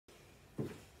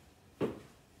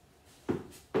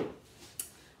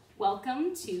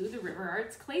welcome to the River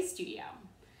Arts Clay Studio.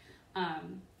 If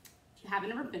you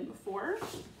haven't ever been before,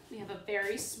 we have a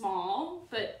very small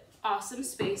but awesome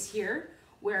space here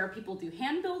where people do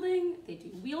hand building, they do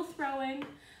wheel throwing.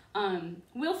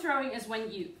 Wheel throwing is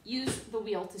when you use the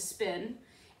wheel to spin,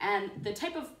 and the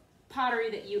type of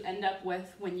pottery that you end up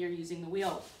with when you're using the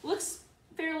wheel looks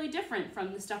fairly different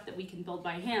from the stuff that we can build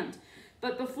by hand.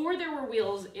 But before there were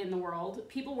wheels in the world,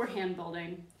 people were hand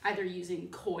building either using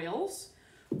coils,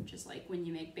 which is like when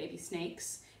you make baby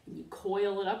snakes and you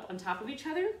coil it up on top of each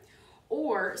other,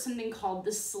 or something called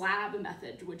the slab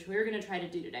method, which we're gonna try to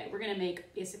do today. We're gonna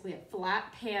make basically a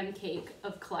flat pancake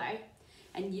of clay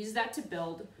and use that to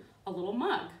build a little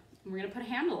mug. And we're gonna put a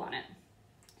handle on it.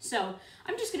 So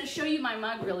I'm just gonna show you my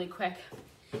mug really quick.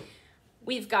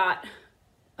 We've got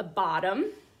a bottom,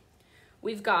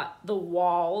 we've got the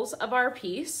walls of our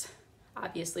piece,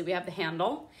 obviously we have the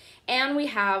handle, and we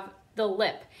have the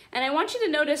lip. And I want you to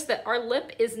notice that our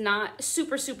lip is not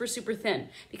super thin,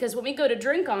 because when we go to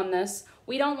drink on this,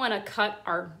 we don't want to cut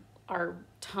our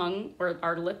tongue or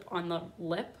our lip on the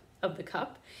lip of the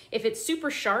cup. If it's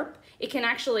super sharp, it can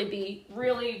actually be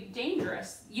really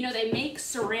dangerous. You know, they make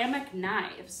ceramic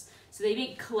knives. So they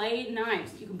make clay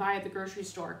knives that you can buy at the grocery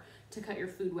store to cut your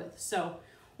food with. So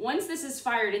once this is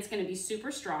fired, it's going to be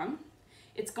super strong.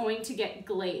 It's going to get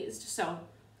glazed. So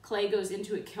clay goes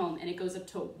into a kiln and it goes up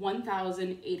to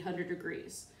 1,800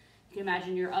 degrees. You can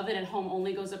imagine your oven at home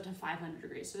only goes up to 500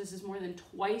 degrees. So this is more than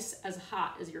twice as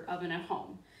hot as your oven at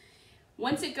home.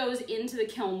 Once it goes into the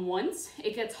kiln once,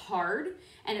 it gets hard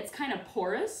and it's kind of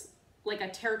porous, like a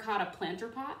terracotta planter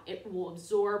pot. It will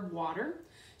absorb water.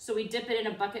 So we dip it in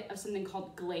a bucket of something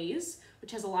called glaze,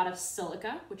 which has a lot of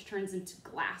silica, which turns into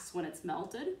glass when it's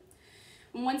melted.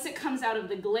 And once it comes out of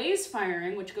the glaze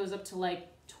firing, which goes up to like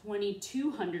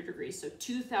 2,200 degrees, so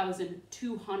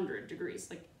 2,200 degrees,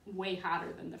 like way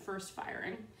hotter than the first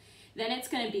firing, then it's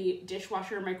gonna be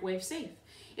dishwasher or microwave safe.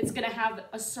 It's gonna have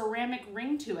a ceramic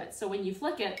ring to it, so when you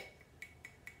flick it,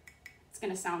 it's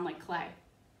gonna sound like clay.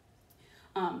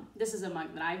 This is a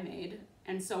mug that I made,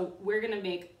 and so we're gonna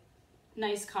make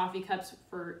nice coffee cups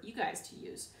for you guys to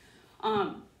use.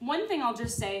 One thing I'll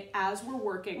just say, as we're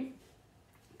working,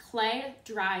 clay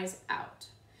dries out.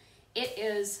 It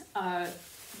is a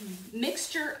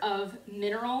mixture of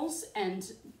minerals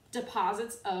and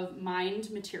deposits of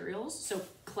mined materials. So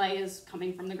clay is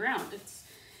coming from the ground. It's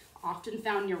often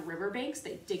found near riverbanks.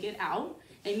 They dig it out.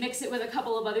 They mix it with a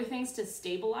couple of other things to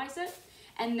stabilize it.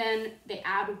 And then they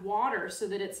add water so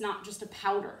that it's not just a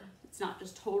powder. It's not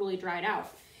just totally dried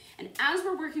out. And as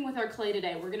we're working with our clay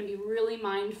today, we're gonna be really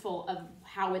mindful of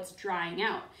how it's drying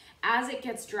out. As it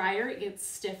gets drier, it gets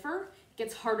stiffer, it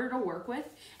gets harder to work with,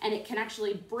 and it can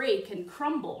actually break and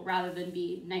crumble rather than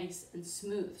be nice and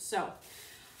smooth. So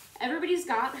everybody's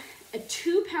got a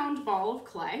 2-pound ball of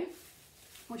clay,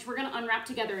 which we're gonna unwrap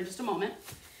together in just a moment.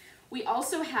 We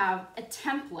also have a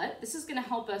template. This is gonna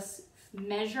help us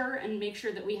measure and make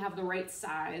sure that we have the right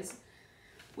size.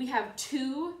 We have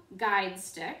 2 guide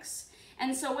sticks.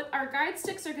 And so what our guide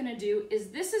sticks are gonna do is,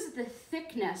 this is the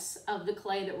thickness of the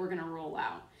clay that we're gonna roll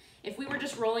out. If we were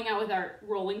just rolling out with our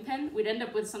rolling pin, we'd end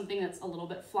up with something that's a little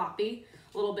bit floppy,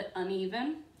 a little bit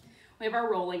uneven. We have our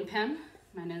rolling pin.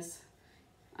 Mine is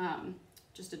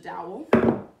just a dowel.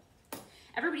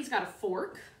 Everybody's got a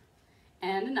fork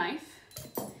and a knife.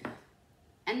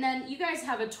 And then you guys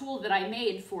have a tool that I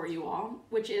made for you all,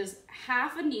 which is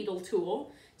half a needle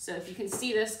tool. So if you can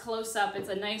see this close up, it's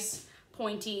a nice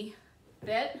pointy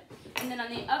bit. And then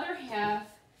on the other half,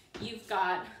 you've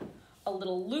got a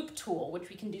little loop tool, which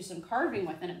we can do some carving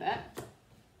with in a bit.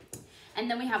 And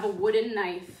then we have a wooden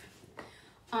knife.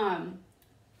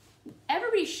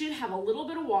 Everybody should have a little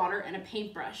bit of water and a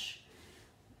paintbrush.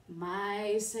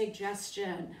 My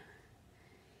suggestion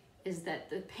is that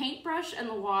the paintbrush and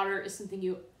the water is something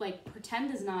you like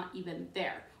pretend is not even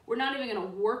there. We're not even gonna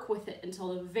work with it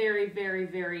until the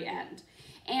very end.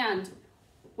 And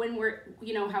when we're,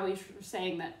 you know how we were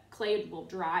saying that clay will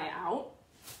dry out,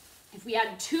 if we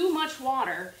add too much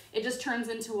water, it just turns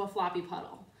into a floppy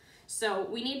puddle. So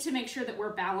we need to make sure that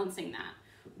we're balancing that.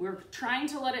 We're trying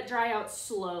to let it dry out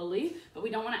slowly, but we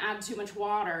don't want to add too much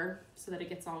water so that it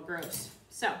gets all gross.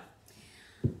 So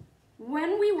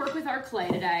when we work with our clay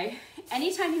today,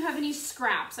 anytime you have any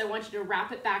scraps, I want you to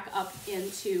wrap it back up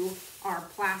into our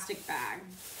plastic bag.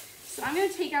 So I'm going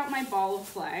to take out my ball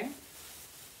of clay,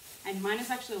 and mine is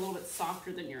actually a little bit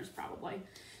softer than yours probably.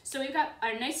 So we've got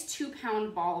a nice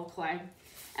 2-pound ball of clay.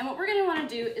 And what we're gonna wanna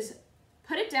do is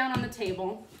put it down on the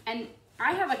table, and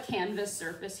I have a canvas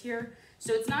surface here,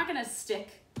 so it's not gonna stick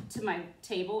to my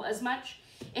table as much.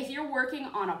 If you're working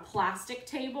on a plastic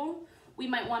table, we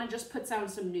might want to just put down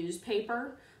some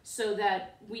newspaper so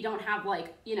that we don't have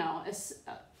like, you know,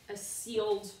 a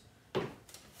sealed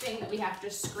thing that we have to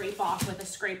scrape off with a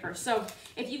scraper. So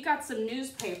if you've got some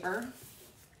newspaper,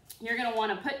 you're going to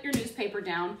want to put your newspaper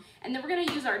down, and then we're going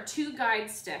to use our 2 guide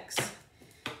sticks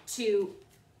to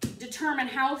determine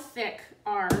how thick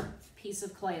our piece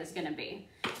of clay is going to be.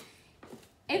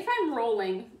 If I'm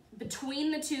rolling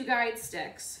between the 2 guide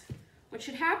sticks, what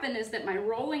should happen is that my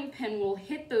rolling pin will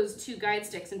hit those 2 guide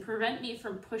sticks and prevent me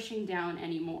from pushing down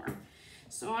anymore.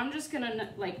 So I'm just going to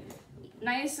like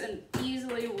nice and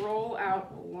easily roll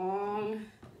out a long,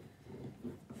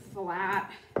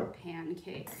 flat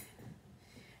pancake.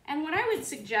 And what I would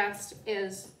suggest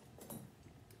is,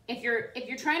 if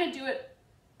you're trying to do it,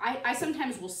 I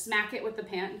sometimes will smack it with the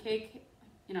pancake,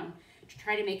 you know, to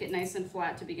try to make it nice and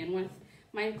flat to begin with.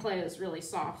 My clay is really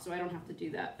soft, so I don't have to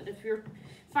do that. But if you're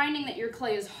finding that your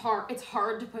clay is hard, it's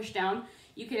hard to push down,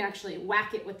 you can actually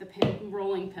whack it with the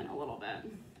rolling pin a little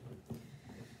bit.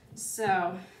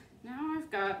 So now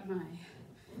I've got my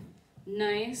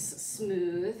nice,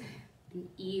 smooth, and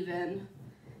even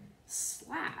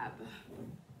slab.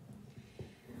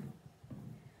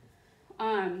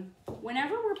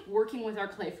 Whenever we're working with our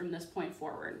clay from this point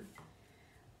forward,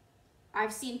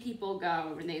 I've seen people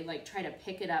go and they like try to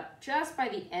pick it up just by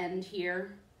the end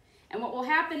here. And what will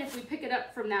happen if we pick it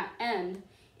up from that end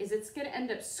is it's going to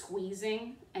end up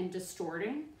squeezing and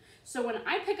distorting. So when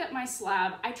I pick up my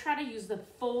slab, I try to use the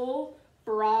full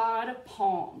broad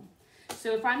palm.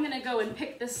 So if I'm going to go and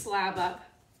pick this slab up,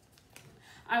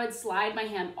 I would slide my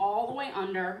hand all the way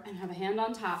under and have a hand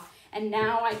on top. And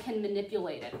now I can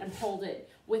manipulate it and hold it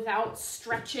without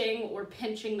stretching or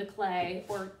pinching the clay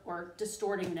or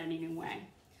distorting it in any new way.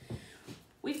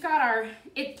 We've got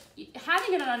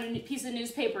having it on a piece of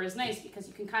newspaper is nice because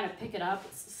you can kind of pick it up,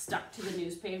 it's stuck to the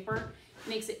newspaper, it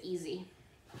makes it easy.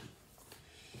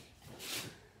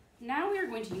 Now we are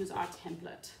going to use our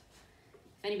template.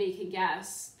 If anybody can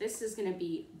guess, this is going to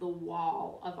be the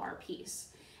wall of our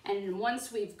piece. And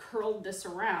once we've curled this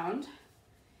around,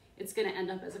 it's going to end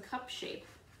up as a cup shape.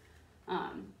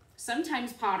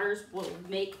 Sometimes potters will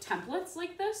make templates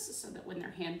like this so that when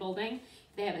they're hand building,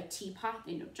 if they have a teapot,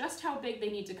 they know just how big they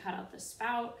need to cut out the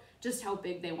spout, just how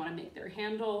big they want to make their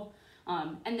handle.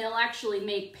 And they'll actually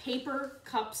make paper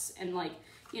cups and like,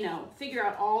 you know, figure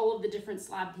out all of the different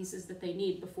slab pieces that they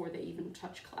need before they even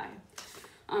touch clay.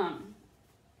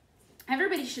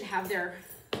 Everybody should have their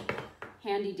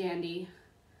handy dandy,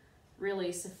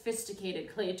 really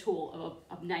sophisticated clay tool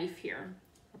of a knife here,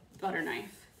 a butter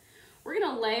knife. We're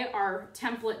gonna lay our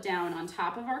template down on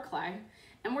top of our clay,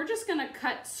 and we're just gonna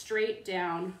cut straight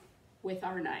down with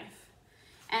our knife.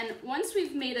 And once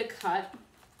we've made a cut,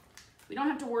 we don't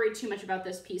have to worry too much about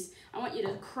this piece. I want you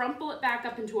to crumple it back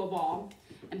up into a ball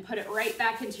and put it right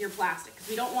back into your plastic, because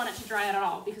we don't want it to dry out at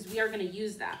all, because we are gonna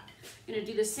use that. I'm gonna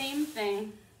do the same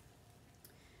thing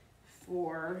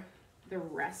for the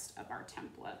rest of our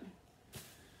template.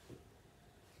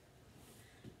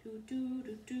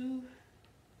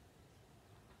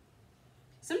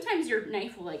 Sometimes your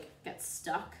knife will like get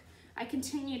stuck. I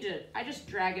just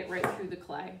drag it right through the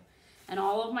clay, and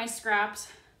all of my scraps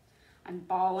I'm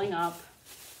balling up,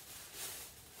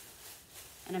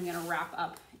 and I'm gonna wrap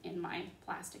up in my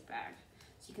plastic bag.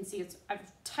 So you can see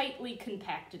I've tightly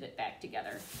compacted it back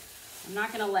together. I'm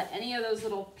not gonna let any of those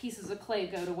little pieces of clay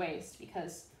go to waste,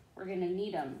 because we're gonna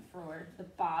need them for the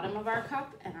bottom of our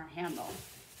cup and our handle.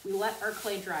 If we let our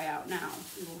clay dry out now,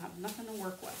 we will have nothing to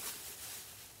work with.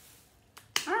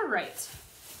 All right,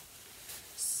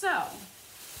 so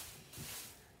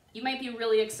you might be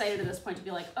really excited at this point to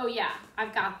be like, oh yeah,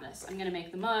 I've got this. I'm gonna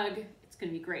make the mug, it's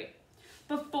gonna be great.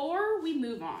 Before we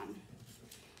move on,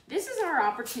 this is our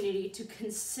opportunity to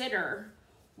consider,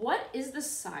 what is the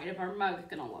side of our mug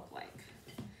gonna look like?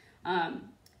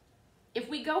 If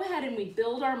we go ahead and we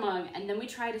build our mug and then we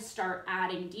try to start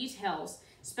adding details,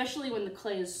 especially when the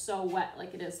clay is so wet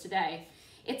like it is today,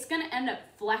 it's gonna end up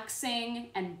flexing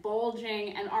and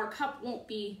bulging, and our cup won't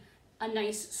be a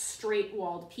nice straight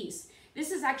walled piece.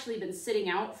 This has actually been sitting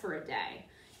out for a day.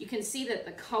 You can see that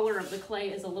the color of the clay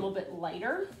is a little bit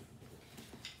lighter.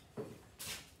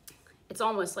 It's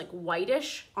almost like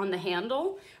whitish on the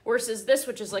handle, versus this,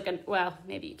 which is like well,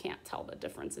 maybe you can't tell the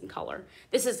difference in color.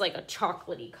 This is like a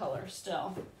chocolatey color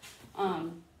still.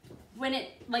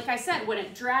 Like I said, when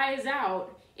it dries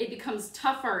out, it becomes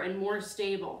tougher and more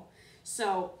stable.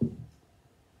 So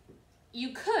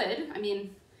you could, I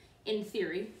mean, in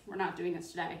theory, we're not doing this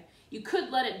today, you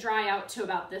could let it dry out to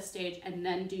about this stage and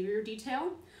then do your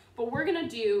detail, but we're gonna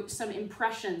do some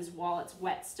impressions while it's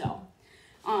wet still.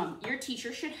 Your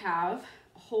teacher should have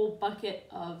a whole bucket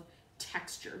of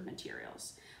texture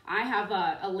materials. I have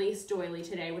a lace doily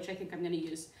today, which I think I'm gonna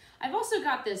use. I've also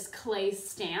got this clay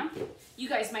stamp. You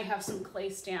guys might have some clay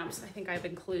stamps I think I've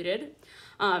included.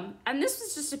 And this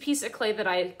is just a piece of clay that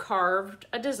I carved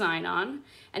a design on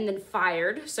and then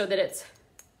fired so that it's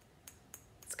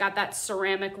got that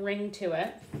ceramic ring to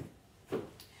it.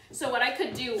 So what I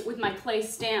could do with my clay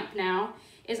stamp now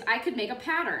is I could make a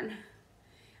pattern.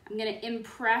 I'm gonna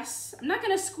impress, I'm not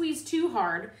gonna squeeze too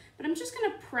hard, but I'm just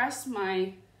gonna press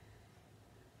my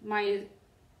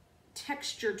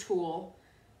texture tool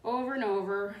over and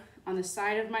over on the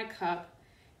side of my cup,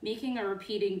 making a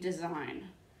repeating design.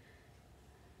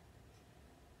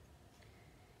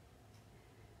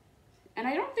 And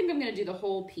I don't think I'm gonna do the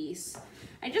whole piece.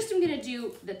 I just am gonna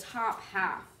do the top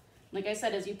half. Like I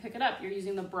said, as you pick it up, you're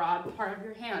using the broad part of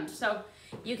your hand. So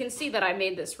you can see that I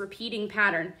made this repeating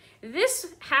pattern.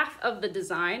 This half of the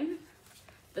design,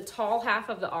 the tall half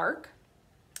of the arc,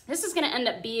 this is gonna end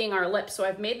up being our lip. So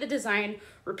I've made the design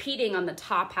repeating on the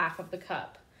top half of the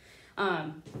cup.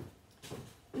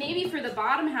 Maybe for the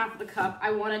bottom half of the cup,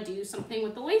 I wanna do something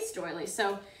with the lace doily.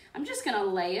 So I'm just gonna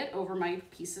lay it over my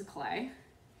piece of clay.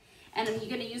 And I'm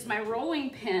gonna use my rolling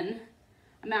pin.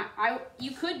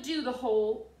 You could do the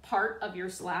whole part of your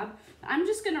slab. I'm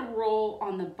just gonna roll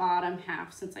on the bottom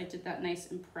half since I did that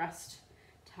nice impressed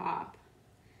top.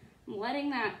 I'm letting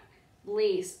that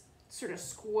lace sort of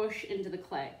squish into the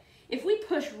clay. If we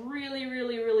push really,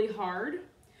 really, really hard,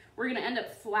 we're gonna end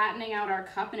up flattening out our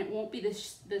cup and it won't be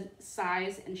the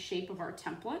size and shape of our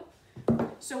template.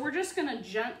 So we're just gonna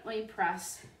gently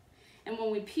press, and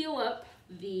when we peel up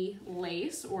the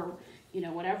lace or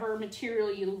whatever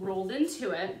material you rolled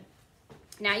into it,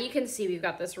 now you can see we've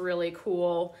got this really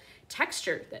cool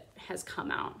texture that has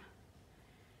come out.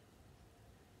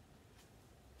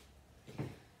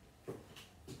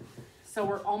 So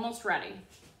we're almost ready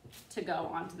to go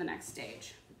on to the next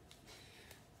stage.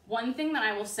 One thing that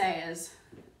I will say is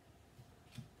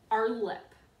our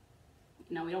lip,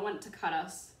 we don't want it to cut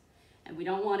us and we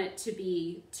don't want it to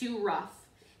be too rough.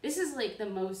 This is like the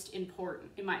most important,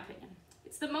 in my opinion.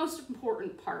 It's the most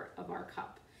important part of our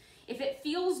cup. If it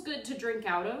feels good to drink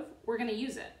out of, we're gonna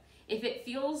use it. If it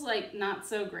feels like not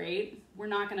so great, we're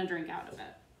not gonna drink out of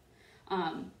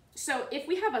it. So if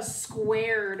we have a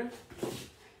squared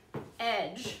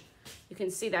edge, you can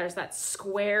see there's that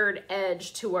squared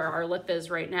edge to where our lip is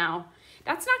right now.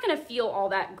 That's not gonna feel all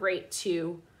that great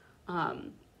to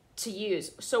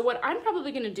use. So what I'm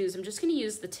probably gonna do is I'm just gonna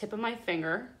use the tip of my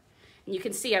finger. And you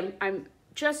can see I'm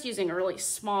just using a really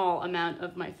small amount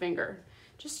of my finger.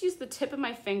 Just use the tip of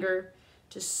my finger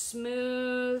to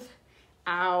smooth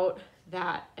out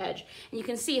that edge. And you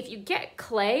can see if you get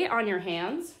clay on your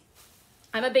hands,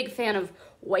 I'm a big fan of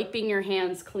wiping your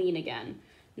hands clean again.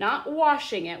 Not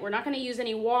washing it, we're not gonna use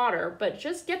any water, but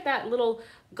just get that little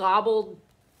gobbled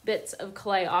bits of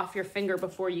clay off your finger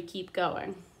before you keep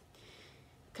going.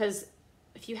 Because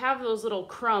if you have those little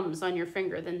crumbs on your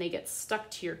finger, then they get stuck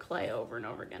to your clay over and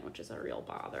over again, which is a real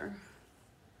bother.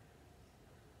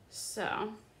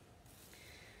 So,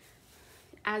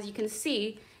 as you can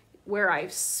see, where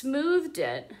I've smoothed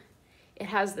it, it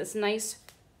has this nice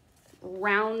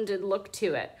rounded look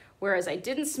to it. Whereas I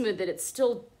didn't smooth it, it's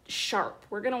still sharp.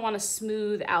 We're gonna wanna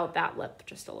smooth out that lip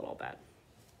just a little bit.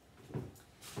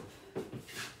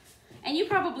 And you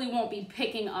probably won't be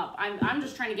picking up. I'm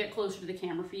just trying to get closer to the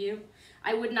camera for you.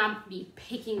 I would not be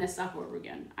picking this up over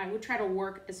again. I would try to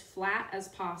work as flat as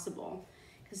possible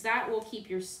because that will keep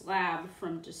your slab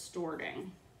from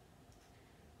distorting.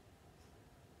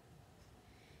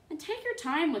 And take your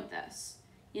time with this.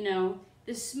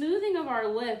 The smoothing of our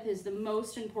lip is the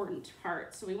most important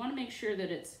part. So we want to make sure that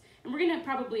and we're going to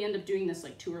probably end up doing this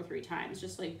like 2 or 3 times,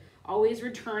 just like always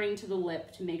returning to the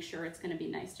lip to make sure it's going to be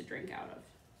nice to drink out of.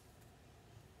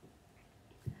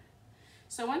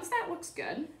 So once that looks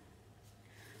good,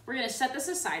 we're gonna set this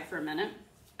aside for a minute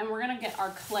and we're gonna get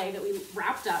our clay that we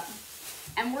wrapped up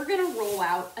and we're gonna roll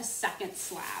out a second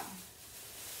slab.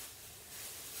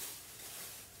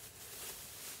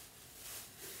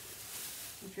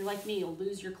 If you're like me, you'll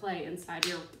lose your clay inside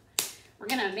your... We're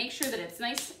gonna make sure that it's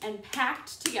nice and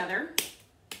packed together.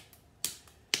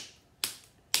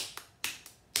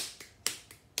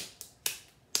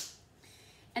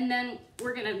 And then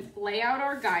we're gonna lay out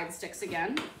our guide sticks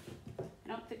again. I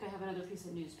don't think I have another piece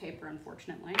of newspaper,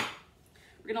 unfortunately.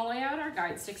 We're gonna lay out our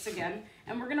guide sticks again,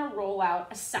 and we're gonna roll out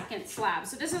a second slab.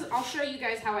 So I'll show you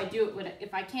guys how I do it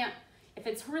if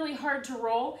it's really hard to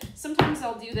roll, sometimes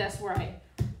I'll do this where I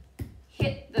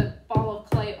hit the ball of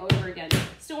clay over again.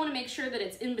 Still wanna make sure that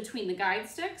it's in between the guide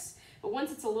sticks, but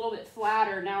once it's a little bit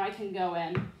flatter, now I can go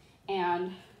in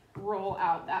and roll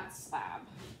out that slab.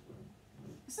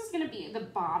 This is gonna be the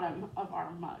bottom of our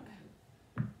mug.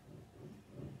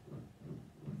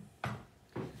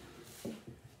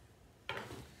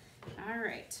 All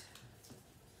right,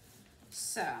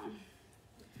 so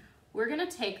we're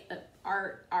gonna take the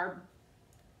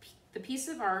piece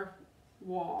of our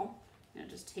wall,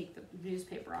 just take the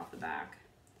newspaper off the back,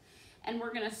 and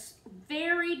we're gonna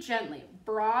very gently,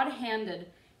 broad-handed,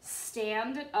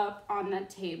 stand it up on that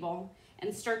table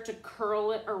and start to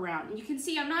curl it around. And you can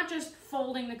see I'm not just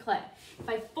folding the clay. If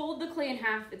I fold the clay in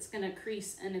half, it's gonna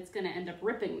crease and it's gonna end up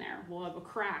ripping there. We'll have a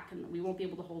crack and we won't be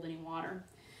able to hold any water.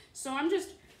 So I'm just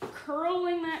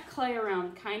curling that clay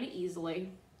around kind of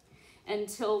easily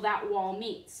until that wall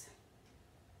meets.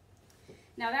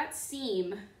 Now that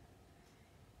seam,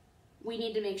 we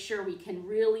need to make sure we can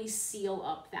really seal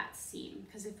up that seam,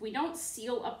 because if we don't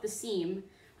seal up the seam,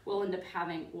 we'll end up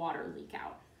having water leak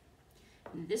out.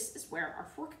 And this is where our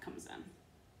fork comes in.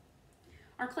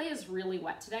 Our clay is really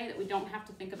wet today that we don't have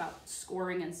to think about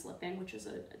scoring and slipping, which is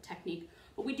a technique,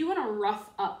 but we do want to rough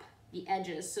up the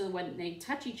edges so when they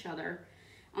touch each other,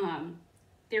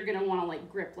 they're gonna wanna like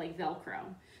grip like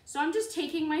Velcro. So I'm just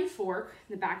taking my fork,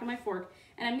 the back of my fork,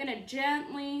 and I'm gonna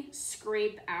gently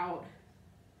scrape out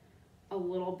a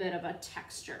little bit of a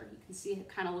texture. You can see it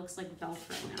kind of looks like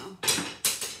Velcro now.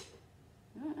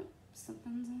 Oh,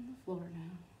 something's on the floor now.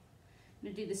 I'm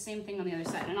gonna do the same thing on the other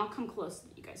side, and I'll come close so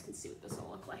that you guys can see what this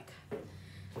will look like.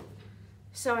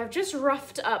 So I've just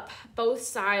roughed up both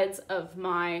sides of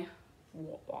my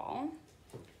wall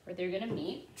where they're gonna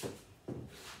meet.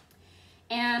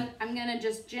 And I'm gonna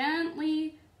just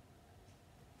gently,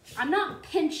 I'm not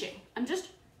pinching, I'm just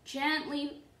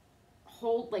gently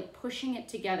pushing it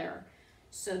together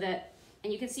so that,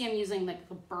 and you can see I'm using like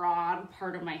the broad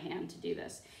part of my hand to do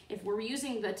this. If we're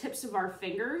using the tips of our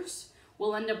fingers,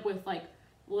 we'll end up with like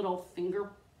little finger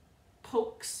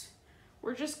pokes.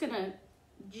 We're just gonna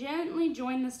gently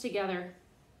join this together.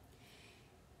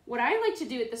 What I like to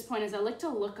do at this point is I like to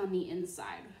look on the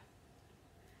inside.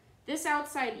 This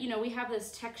outside, we have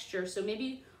this texture, so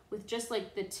maybe with just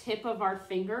like the tip of our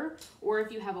finger, or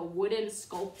if you have a wooden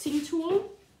sculpting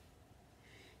tool,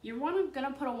 you're gonna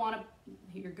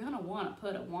wanna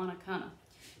put a wanna-kana.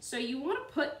 So you wanna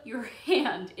put your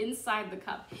hand inside the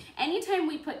cup. Anytime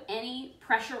we put any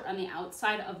pressure on the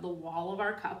outside of the wall of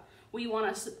our cup, we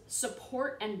wanna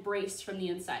support and brace from the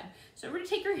inside. So we're gonna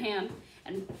take your hand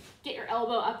and get your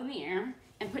elbow up in the air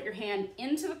and put your hand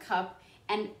into the cup.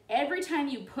 And every time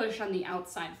you push on the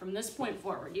outside from this point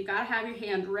forward, you gotta have your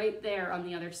hand right there on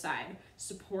the other side,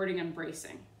 supporting and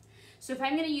bracing. So if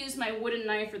I'm gonna use my wooden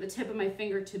knife or the tip of my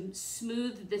finger to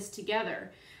smooth this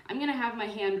together, I'm gonna have my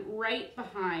hand right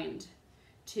behind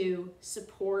to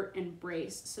support and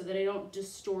brace so that I don't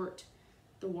distort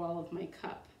the wall of my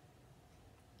cup.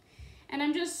 And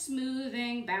I'm just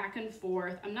smoothing back and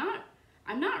forth. I'm not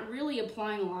really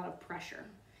applying a lot of pressure.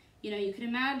 You can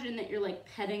imagine that you're like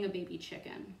petting a baby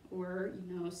chicken or,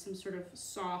 some sort of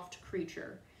soft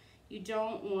creature. You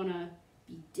don't wanna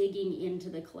be digging into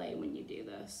the clay when you do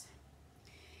this.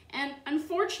 And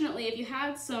unfortunately, if you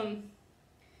had some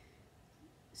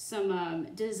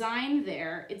design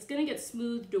there, it's gonna get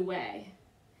smoothed away.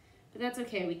 But that's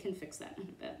okay, we can fix that in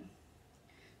a bit.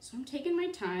 So I'm taking my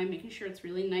time, making sure it's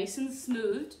really nice and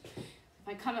smoothed. If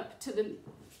I come up to the,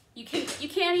 you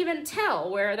can't even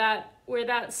tell where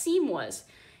that seam was.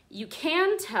 You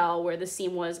can tell where the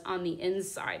seam was on the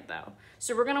inside though.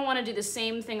 So we're gonna wanna do the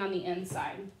same thing on the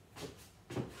inside.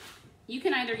 You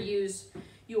can either use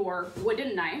your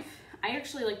wooden knife. I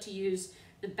actually like to use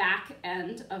the back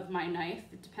end of my knife.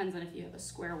 It depends on if you have a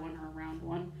square one or a round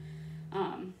one.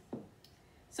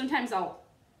 Sometimes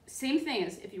same thing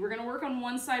as if you were gonna work on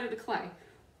one side of the clay,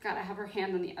 gotta have our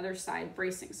hand on the other side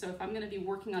bracing. So if I'm gonna be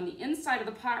working on the inside of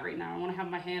the pot right now, I wanna have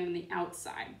my hand on the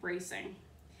outside bracing.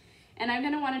 And I'm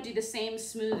gonna wanna do the same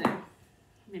smoothing.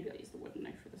 Maybe I'll use the wooden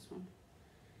knife for this one.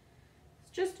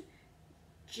 It's just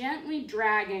gently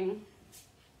dragging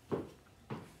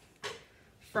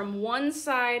from one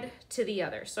side to the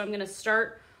other. So I'm gonna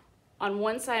start on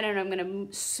one side and I'm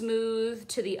gonna smooth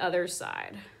to the other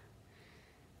side.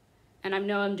 And I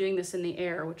know I'm doing this in the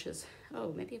air, which is,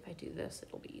 oh, maybe if I do this,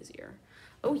 it'll be easier.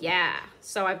 Oh yeah,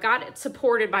 so I've got it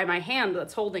supported by my hand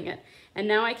that's holding it. And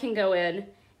now I can go in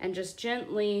and just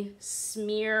gently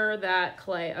smear that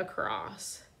clay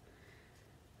across.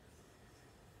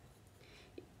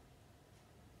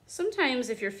 Sometimes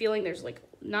if you're feeling there's like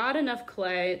not enough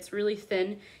clay, it's really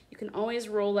thin, you can always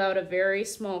roll out a very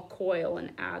small coil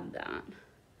and add that.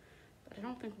 But I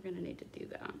don't think we're gonna need to do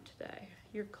that today.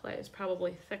 Your clay is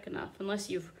probably thick enough, unless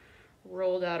you've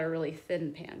rolled out a really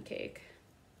thin pancake.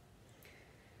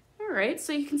 All right,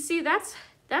 so you can see that's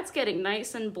That's getting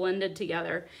nice and blended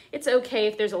together. It's okay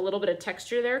if there's a little bit of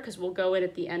texture there because we'll go in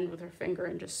at the end with our finger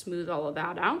and just smooth all of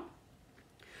that out.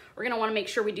 We're gonna wanna make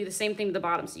sure we do the same thing to the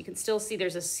bottom so you can still see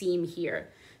there's a seam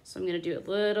here. So I'm gonna do a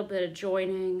little bit of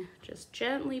joining, just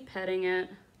gently petting it.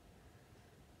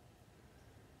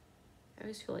 I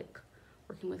always feel like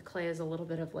working with clay is a little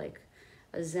bit of like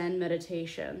a Zen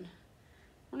meditation.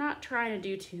 We're not trying to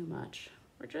do too much.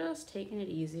 We're just taking it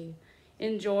easy,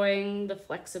 enjoying the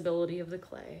flexibility of the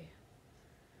clay.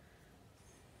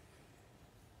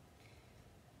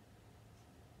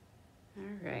 All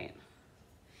right.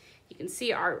 You can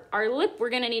see our lip we're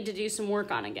gonna need to do some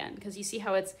work on again because you see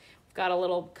how we've got a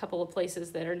little couple of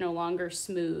places that are no longer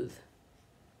smooth.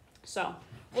 So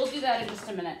we'll do that in just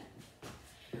a minute.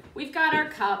 We've got our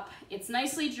cup, it's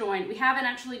nicely joined. We haven't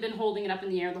actually been holding it up in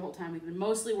the air the whole time. We've been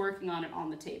mostly working on it on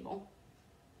the table.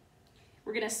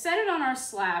 We're gonna set it on our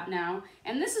slab now,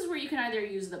 and this is where you can either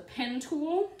use the pin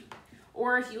tool,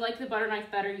 or if you like the butter knife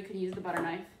better, you can use the butter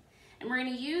knife. And we're gonna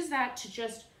use that to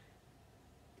just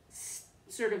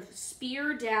sort of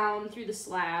spear down through the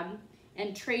slab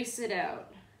and trace it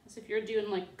out, as if you're doing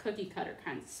like cookie cutter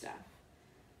kinds of stuff.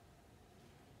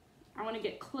 I want to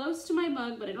get close to my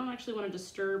mug, but I don't actually want to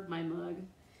disturb my mug.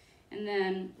 And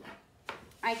then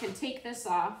I can take this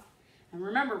off. And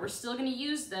remember, we're still going to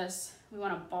use this. We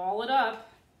want to ball it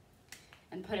up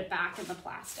and put it back in the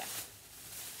plastic.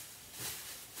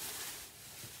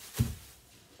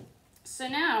 So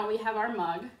now we have our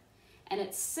mug, and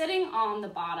it's sitting on the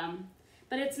bottom,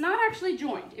 but it's not actually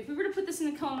joined. If we were to put this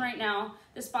in the kiln right now,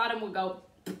 this bottom would go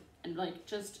and like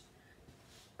just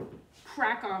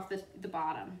crack off the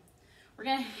bottom. We're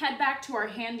gonna head back to our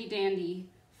handy dandy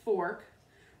fork.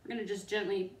 We're gonna just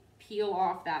gently peel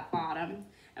off that bottom,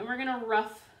 and we're gonna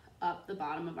rough up the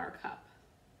bottom of our cup.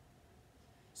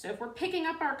 So if we're picking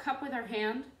up our cup with our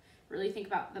hand, really think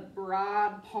about the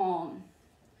broad palm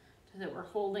so that we're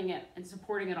holding it and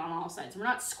supporting it on all sides. We're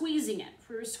not squeezing it. If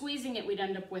we were squeezing it, we'd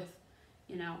end up with,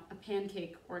 you know, a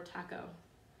pancake or a taco.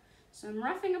 So I'm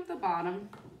roughing up the bottom,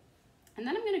 and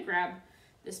then I'm gonna grab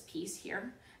this piece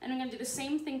here, and I'm gonna do the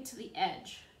same thing to the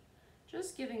edge,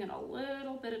 just giving it a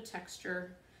little bit of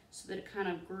texture so that it kind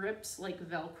of grips like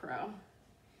Velcro.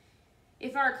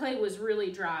 If our clay was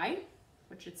really dry,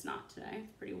 which it's not today,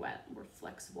 it's pretty wet, we're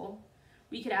flexible,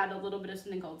 we could add a little bit of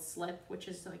something called slip, which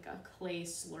is like a clay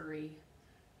slurry.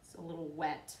 It's a little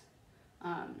wet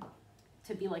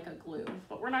to be like a glue,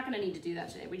 but we're not gonna need to do that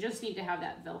today. We just need to have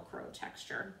that Velcro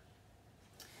texture.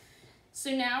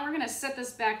 So now we're gonna set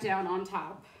this back down on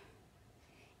top,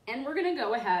 and we're gonna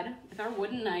go ahead with our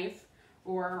wooden knife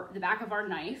or the back of our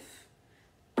knife,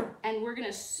 and we're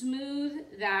gonna smooth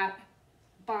that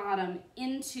bottom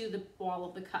into the wall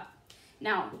of the cup.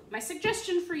 Now, my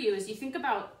suggestion for you is you think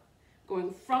about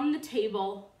going from the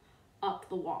table up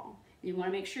the wall. You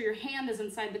wanna make sure your hand is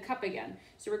inside the cup again.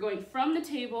 So we're going from the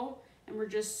table and we're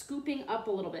just scooping up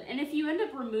a little bit. And if you end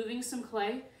up removing some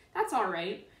clay, that's all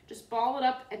right. Just ball it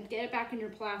up and get it back in your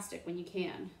plastic when you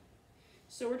can.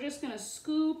 So we're just gonna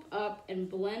scoop up and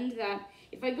blend that.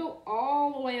 If I go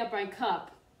all the way up my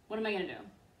cup, what am I gonna do?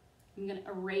 I'm gonna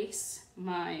erase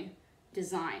my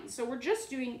design. So we're just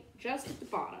doing just at the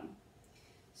bottom.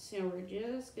 So we're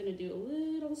just gonna do a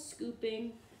little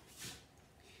scooping,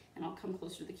 and I'll come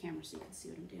closer to the camera so you can see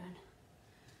what I'm doing.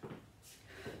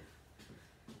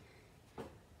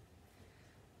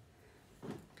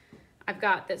 I've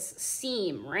got this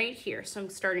seam right here. So I'm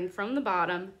starting from the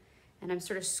bottom and I'm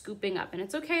sort of scooping up, and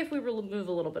it's okay if we remove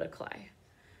a little bit of clay.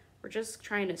 We're just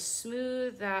trying to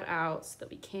smooth that out so that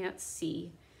we can't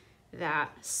see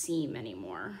that seam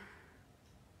anymore.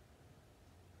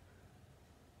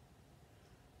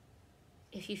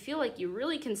 If you feel like you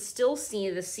really can still see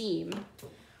the seam,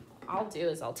 what I'll do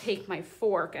is I'll take my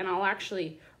fork and I'll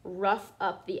actually rough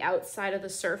up the outside of the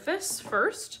surface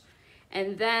first,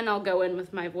 and then I'll go in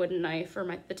with my wooden knife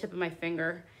or the tip of my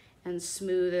finger and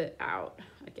smooth it out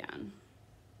again.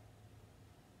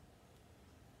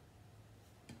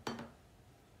 And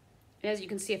as you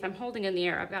can see, if I'm holding in the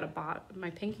air, I've got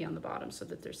my pinky on the bottom so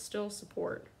that there's still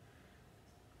support.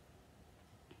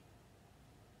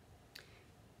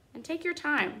 And take your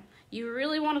time. You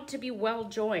really want it to be well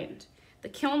joined. The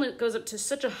kiln goes up to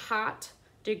such a hot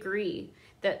degree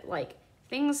that like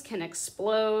things can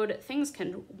explode, things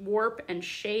can warp and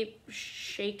shake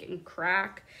and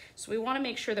crack. So we want to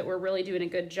make sure that we're really doing a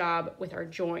good job with our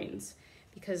joins,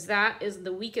 because that is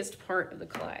the weakest part of the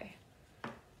clay.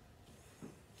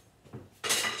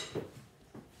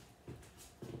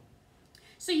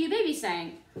 So you may be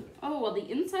saying, oh, well, the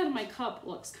inside of my cup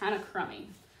looks kind of crummy.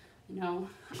 You know,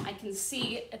 I can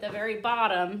see at the very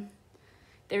bottom,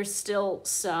 there's still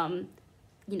some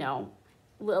you know,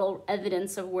 little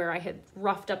evidence of where I had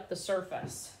roughed up the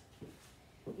surface.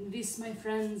 This, my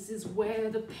friends, is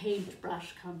where the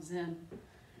paintbrush comes in.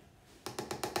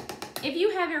 If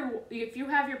you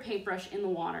have your paintbrush in the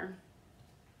water,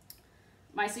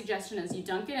 my suggestion is you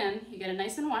dunk it in, you get it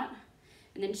nice and wet,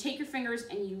 and then take your fingers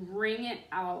and you wring it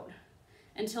out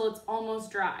until it's almost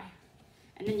dry.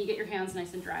 And then you get your hands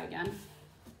nice and dry again.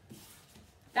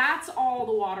 That's all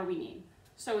the water we need.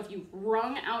 So if you've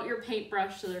wrung out your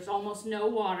paintbrush so there's almost no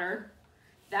water,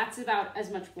 that's about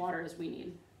as much water as we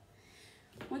need.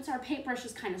 Once our paintbrush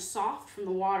is kind of soft from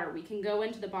the water, we can go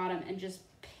into the bottom and just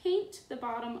paint the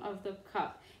bottom of the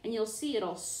cup. And you'll see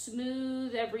it'll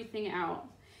smooth everything out.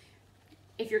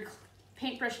 If your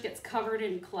paintbrush gets covered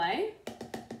in clay,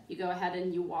 you go ahead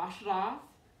and you wash it off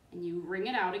and you wring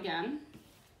it out again.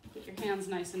 Get your hands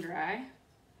nice and dry.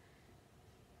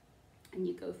 And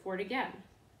you go for it again.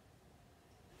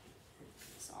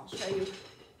 So I'll show you.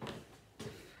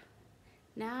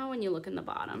 Now when you look in the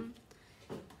bottom,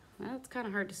 well, it's kind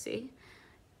of hard to see.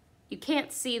 You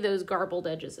can't see those garbled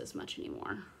edges as much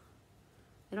anymore.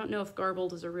 I don't know if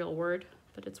garbled is a real word,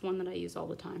 but it's one that I use all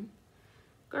the time.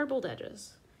 Garbled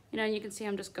edges. You know, you can see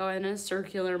I'm just going in a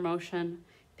circular motion,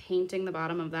 painting the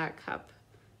bottom of that cup.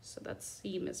 So that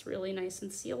seam is really nice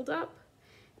and sealed up,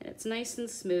 and it's nice and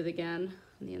smooth again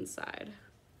on the inside.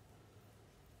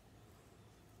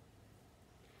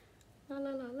 La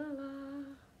la la la la.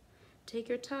 Take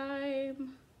your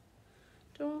time.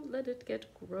 Don't let it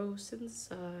get gross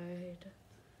inside.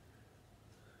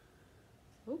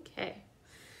 Okay.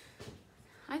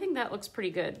 I think that looks pretty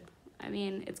good. I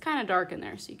mean, it's kind of dark in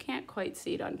there, so you can't quite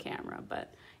see it on camera,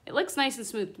 but it looks nice and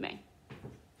smooth to me.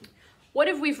 What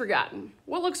have we forgotten?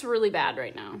 What looks really bad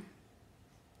right now?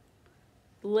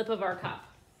 The lip of our cup.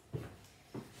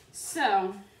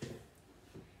 So,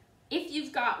 if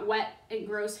you've got wet and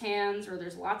gross hands or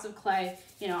there's lots of clay,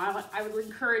 you know, I would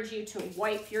encourage you to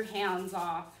wipe your hands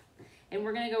off. And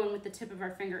we're gonna go in with the tip of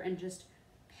our finger and just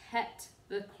pet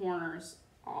the corners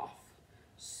off,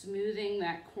 smoothing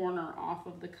that corner off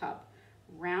of the cup,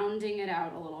 rounding it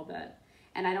out a little bit.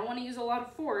 And I don't wanna use a lot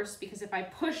of force because if I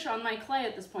push on my clay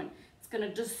at this point, it's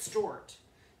gonna distort.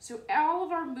 So all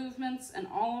of our movements and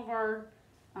all of our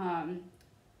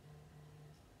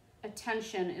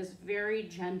attention is very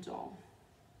gentle.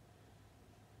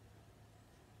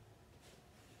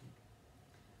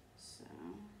 So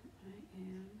I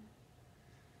am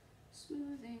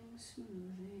smoothing,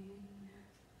 smoothing,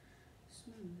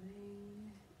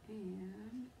 smoothing,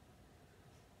 and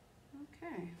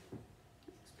okay,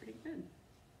 looks pretty good.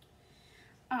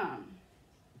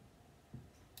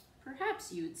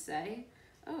 Perhaps you'd say,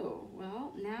 oh,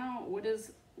 well, now what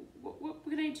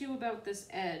can I do about this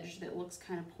edge that looks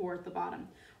kind of poor at the bottom?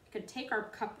 We could take our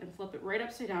cup and flip it right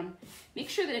upside down. Make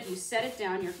sure that if you set it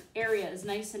down, your area is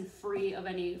nice and free of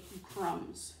any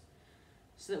crumbs.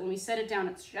 So that when we set it down,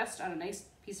 it's just on a nice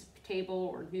piece of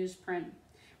table or newsprint.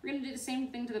 We're gonna do the same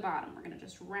thing to the bottom. We're gonna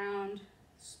just round,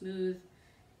 smooth.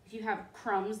 If you have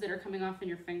crumbs that are coming off in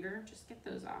your finger, just get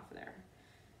those off there.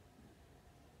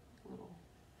 A little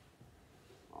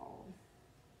ball.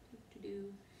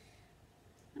 Do-do-do.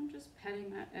 I'm just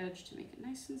petting that edge to make it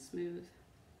nice and smooth.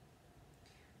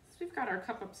 So we've got our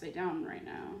cup upside down right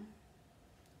now.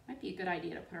 Might be a good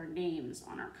idea to put our names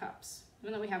on our cups,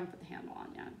 even though we haven't put the handle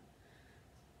on yet.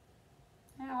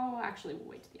 Oh, actually, we'll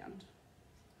wait to the end.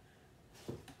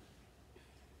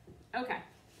 Okay.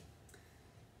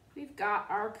 We've got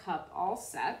our cup all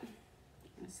set.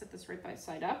 I'm gonna set this right by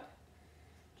side up.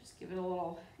 Just give it a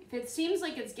little, if it seems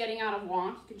like it's getting out of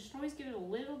wonk, you can just always give it a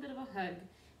little bit of a hug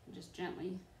and just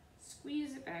gently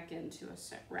squeeze it back into a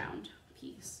set round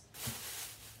piece.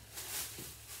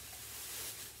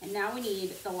 And now we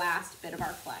need the last bit of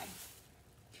our clay.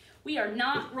 We are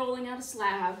not rolling out a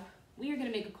slab. We are gonna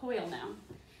make a coil now,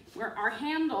 where our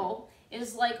handle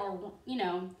is like a, you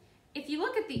know, if you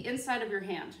look at the inside of your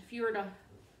hand, if you were to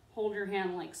hold your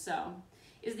hand like so,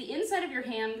 is the inside of your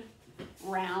hand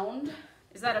round?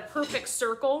 Is that a perfect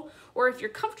circle? Or if you're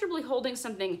comfortably holding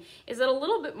something, is it a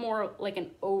little bit more like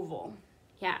an oval?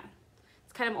 Yeah,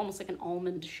 it's kind of almost like an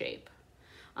almond shape.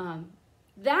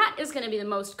 That is gonna be the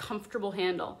most comfortable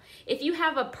handle. If you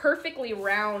have a perfectly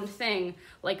round thing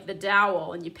like the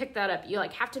dowel and you pick that up, you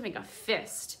like have to make a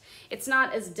fist. It's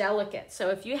not as delicate. So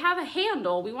if you have a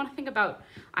handle, we wanna think about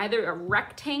either a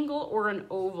rectangle or an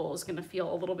oval is gonna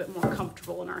feel a little bit more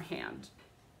comfortable in our hand.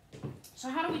 So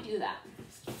how do we do that?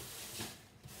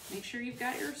 Make sure you've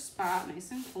got your spot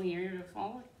nice and clear of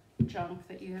all the junk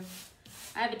that you have.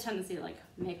 I have a tendency to like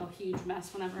make a huge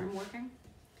mess whenever I'm working.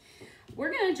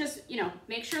 We're gonna just, you know,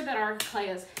 make sure that our clay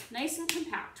is nice and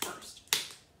compact first.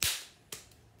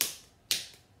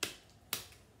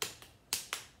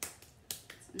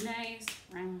 nice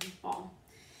round ball.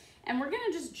 And we're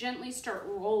gonna just gently start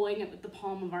rolling it with the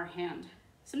palm of our hand.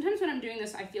 Sometimes when I'm doing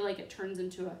this, I feel like it turns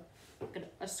into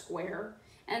a square.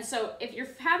 And so if you're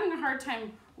having a hard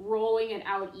time rolling it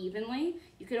out evenly,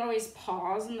 you can always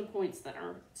pause in the points that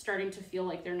are starting to feel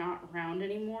like they're not round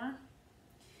anymore.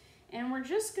 And we're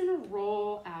just gonna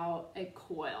roll out a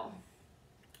coil.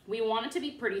 We want it to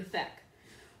be pretty thick.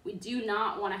 We do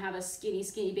not want to have a skinny,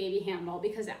 skinny baby handle,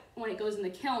 because when it goes in the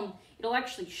kiln, it'll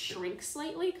actually shrink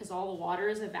slightly because all the water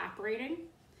is evaporating.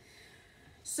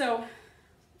 So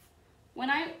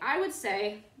when I would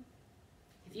say,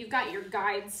 if you've got your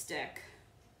guide stick,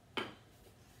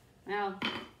 well,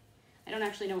 I don't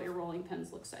actually know what your rolling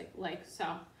pins looks like. So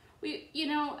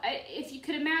if you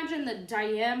could imagine the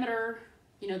diameter,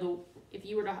 if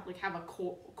you were to like have a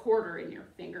quarter in your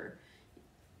finger,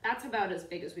 that's about as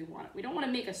big as we want it. We don't want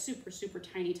to make a super, super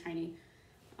tiny, tiny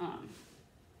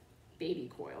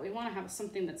baby coil. We want to have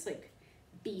something that's like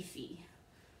beefy.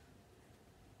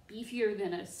 Beefier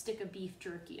than a stick of beef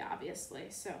jerky, obviously.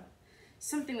 So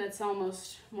something that's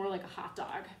almost more like a hot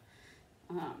dog.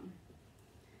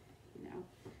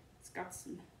 It's got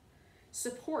some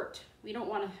support. We don't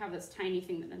want to have this tiny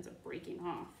thing that ends up breaking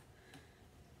off.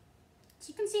 So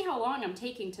you can see how long I'm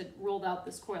taking to roll out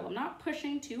this coil. I'm not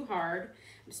pushing too hard.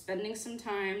 I'm spending some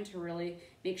time to really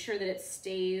make sure that it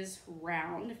stays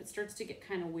round. If it starts to get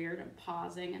kind of weird, I'm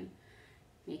pausing and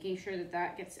making sure that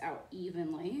that gets out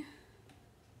evenly.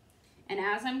 And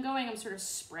as I'm going, I'm sort of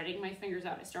spreading my fingers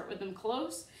out. I start with them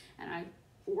close and I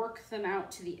work them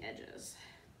out to the edges.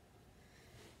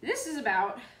 This is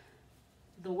about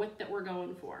the width that we're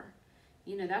going for.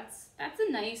 That's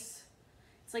a nice,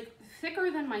 it's like thicker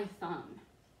than my thumb.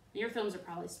 Your thumbs are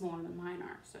probably smaller than mine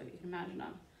are, so you can imagine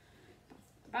them.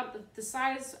 About the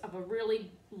size of a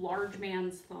really large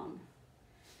man's thumb.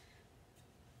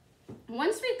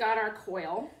 Once we've got our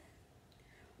coil,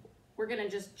 we're gonna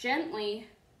just gently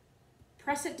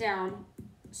press it down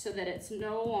so that it's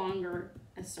no longer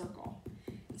a circle.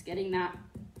 It's getting that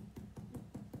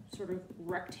sort of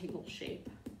rectangle shape.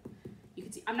 You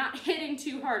can see I'm not hitting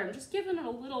too hard. I'm just giving it a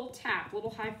little tap, a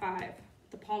little high five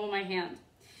with the palm of my hand.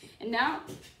 And now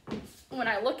when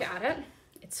I look at it,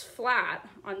 it's flat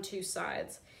on two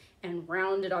sides and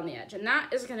rounded on the edge. And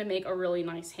that is gonna make a really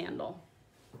nice handle.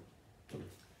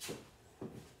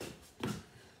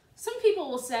 Some people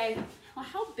will say, well,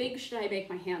 how big should I make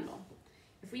my handle?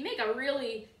 If we make a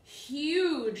really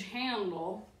huge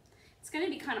handle, it's gonna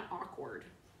be kind of awkward.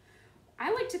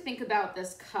 I like to think about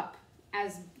this cup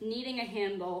as needing a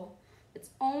handle that's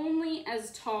only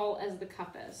as tall as the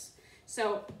cup is.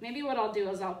 So maybe what I'll do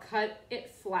is I'll cut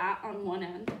it flat on one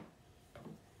end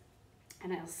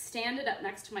and I'll stand it up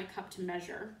next to my cup to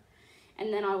measure,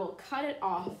 and then I will cut it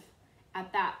off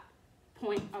at that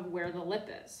point of where the lip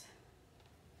is.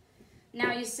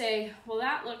 Now you say, well,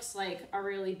 that looks like a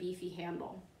really beefy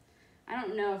handle. I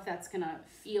don't know if that's gonna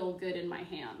feel good in my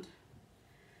hand.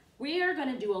 We are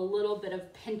gonna do a little bit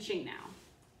of pinching now.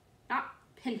 Not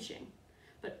pinching,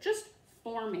 but just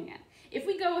forming it. If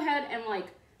we go ahead and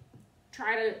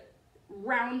try to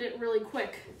round it really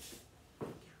quick,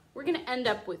 we're gonna end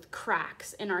up with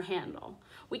cracks in our handle.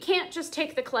 We can't just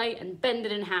take the clay and bend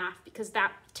it in half because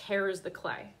that tears the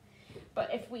clay.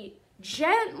 But if we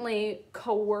gently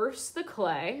coerce the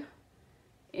clay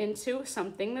into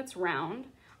something that's round,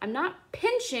 I'm not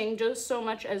pinching just so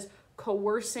much as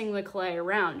coercing the clay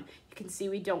around. You can see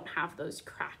we don't have those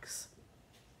cracks.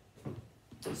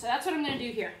 So that's what I'm gonna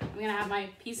do here. I'm gonna have my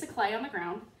piece of clay on the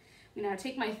ground. I'm gonna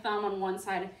take my thumb on one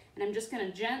side and I'm just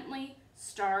gonna gently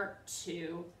start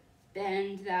to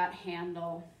bend that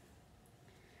handle.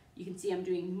 You can see I'm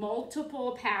doing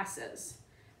multiple passes.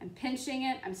 I'm pinching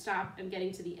it, I'm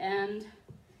getting to the end,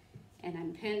 and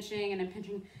I'm pinching and I'm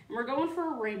pinching, and we're going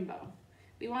for a rainbow.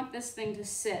 We want this thing to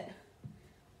sit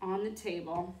on the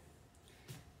table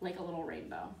like a little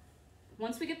rainbow.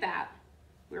 Once we get that,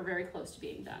 we're very close to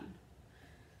being done.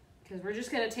 Because we're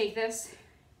just gonna take this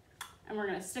and we're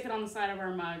gonna stick it on the side of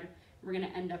our mug. We're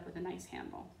gonna end up with a nice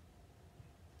handle.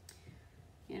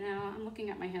 I'm looking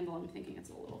at my handle, I'm thinking it's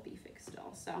a little beefy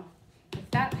still. So if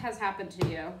that has happened to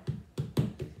you,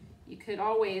 you could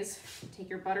always take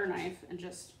your butter knife and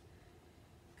just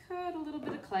cut a little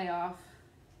bit of clay off.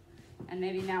 And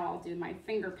maybe now I'll do my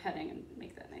finger petting and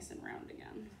make that nice and round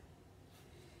again.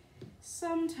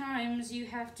 Sometimes you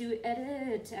have to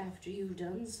edit after you've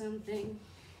done something,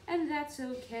 and that's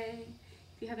okay.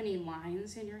 If you have any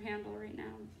lines in your handle right now,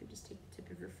 you can just take the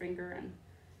tip of your finger and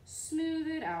smooth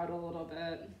it out a little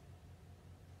bit.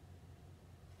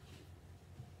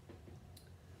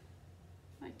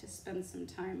 I like to spend some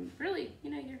time, really, you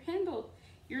know,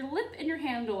 your lip and your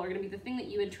handle are gonna be the thing that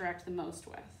you interact the most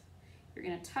with. You're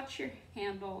gonna touch your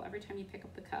handle every time you pick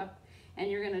up the cup,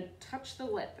 and you're gonna touch the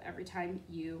lip every time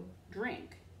you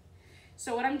drink.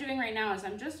 So what I'm doing right now is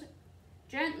I'm just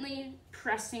gently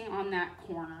pressing on that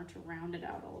corner to round it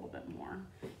out a little bit more.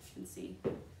 You can see,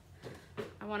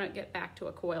 I wanna get back to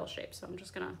a coil shape, so I'm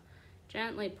just gonna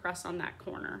gently press on that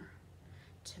corner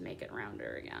to make it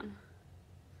rounder again.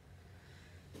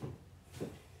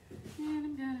 And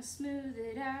I'm gonna smooth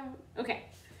it out. Okay,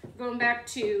 going back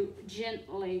to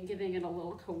gently giving it a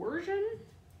little coercion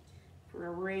for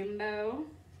a rainbow.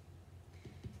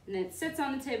 And it sits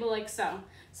on the table like so.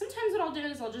 Sometimes what I'll do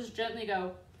is I'll just gently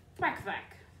go thwack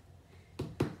thwack.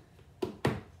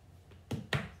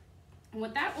 And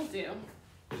what that will do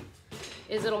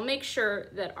is it'll make sure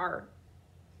that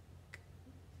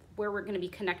where we're gonna be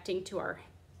connecting to our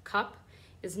cup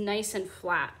is nice and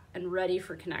flat and ready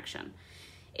for connection.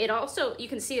 It also, you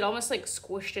can see it almost like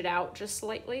squished it out just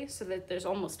slightly so that there's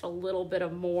almost a little bit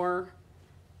of more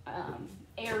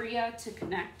area to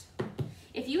connect.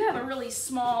 If you have a really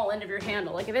small end of your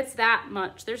handle, like if it's that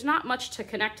much, there's not much to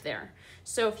connect there.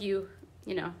 So if you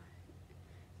know,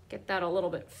 get that a little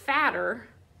bit fatter,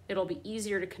 it'll be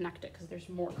easier to connect it because there's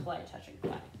more clay touching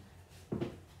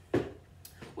clay.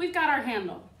 We've got our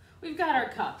handle, we've got our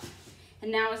cup, and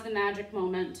now is the magic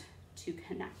moment to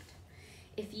connect.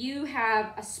 If you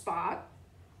have a spot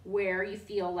where you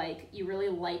feel like you really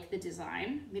like the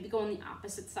design, maybe go on the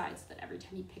opposite side so that every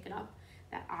time you pick it up,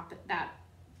 that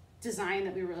design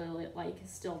that we really like is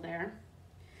still there.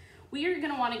 We are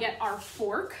gonna wanna get our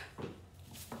fork.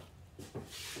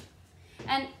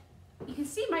 And you can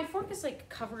see my fork is like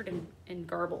covered in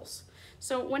garbles.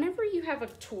 So whenever you have a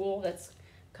tool that's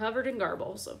covered in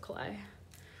garbles of clay,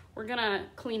 we're gonna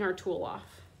clean our tool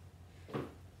off.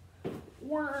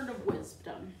 Word of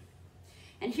wisdom.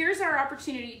 And here's our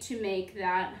opportunity to make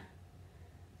that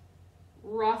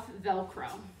rough Velcro.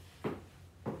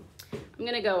 I'm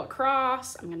gonna go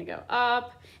across, I'm gonna go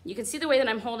up. You can see the way that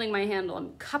I'm holding my handle.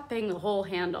 I'm cupping the whole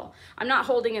handle. I'm not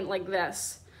holding it like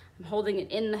this. I'm holding it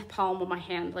in the palm of my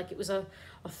hand like it was a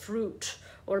fruit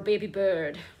or a baby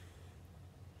bird.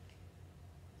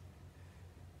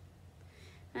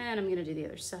 And I'm gonna do the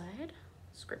other side.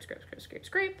 Scrape, scrape, scrape, scrape,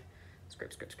 scrape.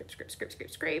 Scrape, scrape, scrape, scrape, scrape,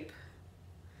 scrape, scrape.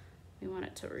 We want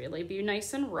it to really be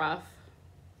nice and rough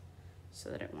so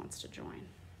that it wants to join.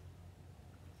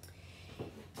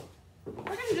 We're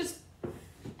gonna just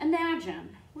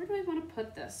imagine, where do I want to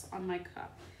put this on my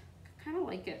cup? I kind of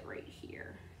like it right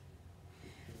here.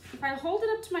 If I hold it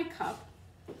up to my cup,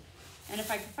 and if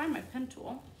I can find my pen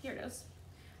tool, here it is,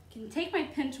 I can take my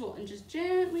pen tool and just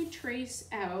gently trace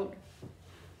out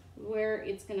where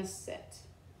it's gonna sit.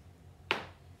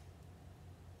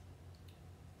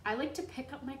 I like to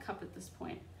pick up my cup at this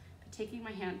point by taking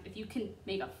my hand. If you can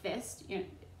make a fist, you know,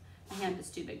 my hand is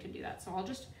too big to do that. So I'll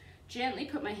just gently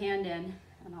put my hand in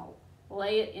and I'll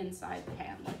lay it inside the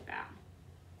hand like that.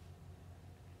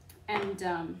 And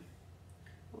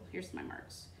well, here's my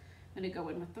marks. I'm gonna go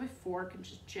in with my fork and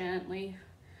just gently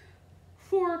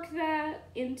fork that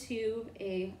into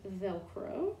a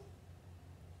Velcro.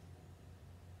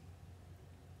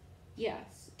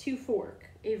 Yes, to fork,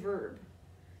 a verb.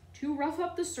 To rough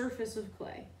up the surface of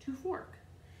clay, to fork.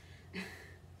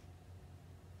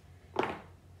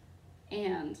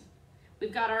 And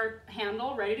we've got our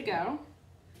handle ready to go.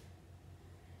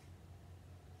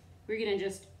 We're gonna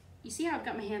just, you see how I've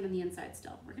got my hand on the inside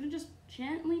still? We're gonna just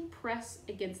gently press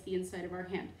against the inside of our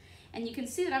hand. And you can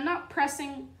see that I'm not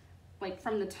pressing like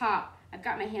from the top. I've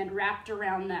got my hand wrapped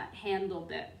around that handle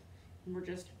bit. And we're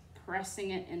just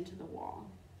pressing it into the wall.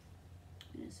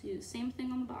 You're gonna see the same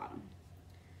thing on the bottom.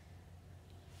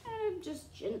 I'm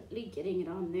just gently getting it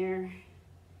on there.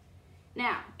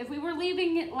 Now, if we were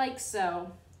leaving it like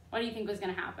so, what do you think was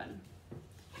gonna happen?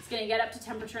 It's gonna get up to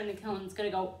temperature in the kiln, it's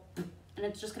gonna go, and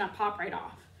it's just gonna pop right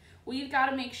off. We've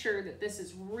gotta make sure that this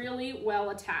is really well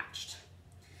attached.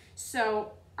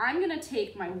 So I'm gonna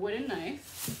take my wooden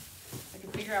knife, I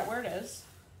can figure out where it is,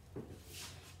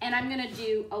 and I'm gonna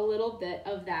do a little bit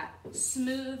of that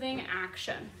smoothing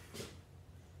action.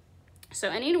 So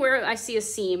anywhere I see a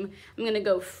seam, I'm gonna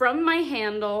go from my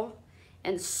handle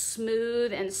and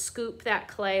smooth and scoop that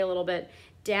clay a little bit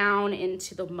down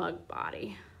into the mug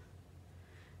body.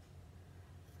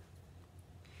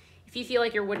 If you feel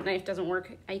like your wood knife doesn't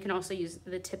work, you can also use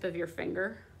the tip of your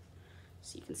finger.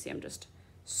 So you can see I'm just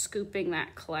scooping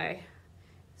that clay,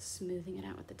 smoothing it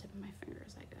out with the tip of my finger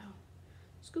as I go.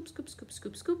 Scoop, scoop, scoop,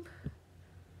 scoop, scoop.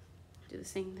 Do the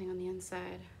same thing on the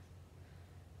inside.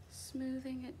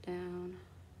 Smoothing it down.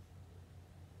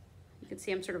 You can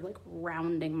see I'm sort of like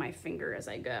rounding my finger as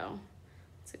I go.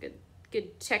 It's a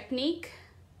good technique.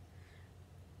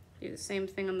 Do the same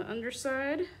thing on the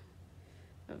underside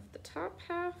of the top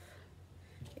half.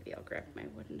 Maybe I'll grab my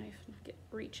wooden knife and get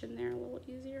reach in there a little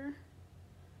easier.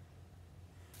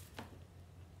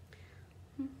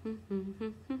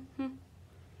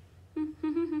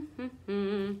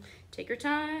 Take your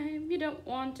time, you don't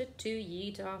want it to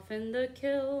yeet off in the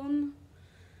kiln.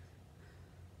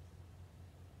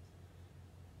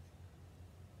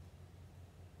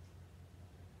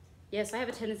 Yes, I have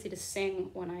a tendency to sing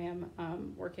when I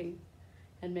am working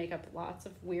and make up lots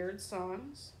of weird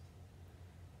songs.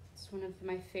 It's one of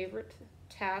my favorite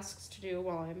tasks to do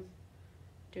while I'm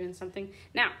doing something.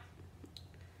 Now,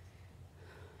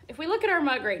 if we look at our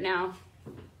mug right now,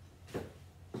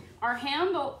 our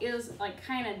handle is like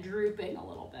kind of drooping a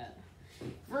little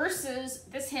bit versus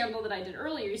this handle that I did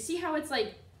earlier. You see how it's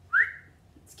like,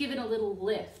 it's given a little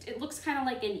lift. It looks kind of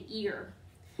like an ear.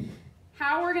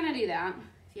 How we're gonna do that,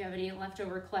 if you have any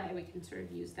leftover clay, we can sort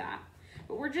of use that.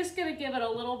 But we're just gonna give it a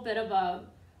little bit of a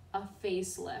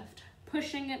facelift,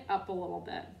 pushing it up a little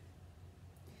bit.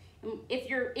 And if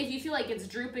you feel like it's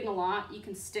drooping a lot, you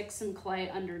can stick some clay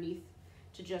underneath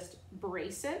to just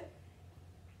brace it.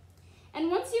 And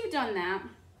once you've done that,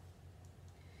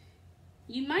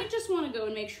 you might just want to go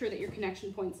and make sure that your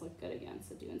connection points look good again.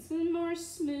 So doing some more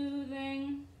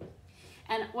smoothing.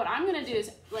 And what I'm gonna do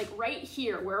is like right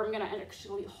here where I'm gonna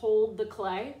actually hold the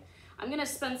clay, I'm gonna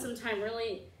spend some time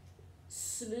really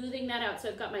smoothing that out. So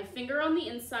I've got my finger on the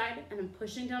inside and I'm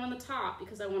pushing down on the top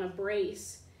because I wanna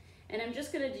brace. And I'm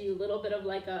just gonna do a little bit of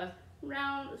like a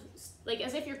round, like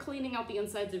as if you're cleaning out the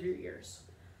insides of your ears.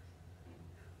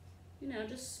 You know,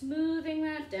 just smoothing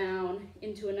that down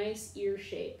into a nice ear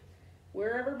shape.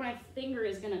 Wherever my finger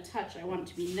is gonna touch, I want it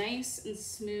to be nice and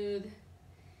smooth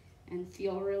and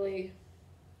feel really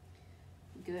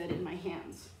good in my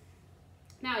hands.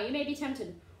 Now, you may be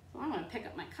tempted, well, I wanna pick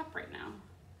up my cup right now.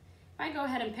 If I go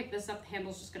ahead and pick this up, the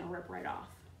handle's just gonna rip right off.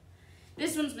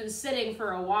 This one's been sitting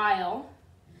for a while,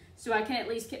 so I can at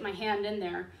least get my hand in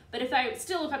there. But if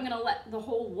I'm gonna let the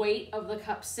whole weight of the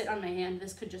cup sit on my hand,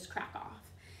 this could just crack off.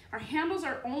 Our handles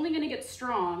are only gonna get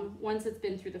strong once it's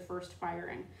been through the first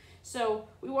firing. So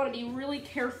we wanna be really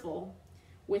careful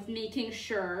with making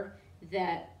sure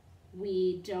that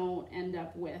we don't end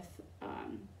up with,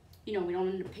 we don't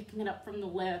end up picking it up from the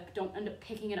lip, don't end up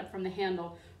picking it up from the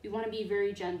handle. We wanna be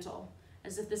very gentle,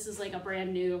 as if this is like a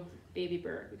brand new baby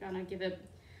bird. We gotta give it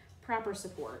proper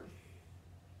support.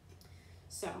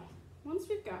 So once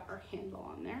we've got our handle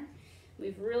on there,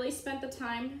 we've really spent the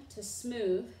time to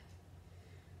smooth.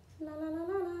 La la la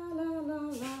la la la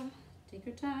la. Take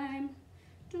your time.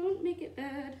 Don't make it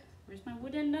bad. Where's my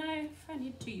wooden knife? I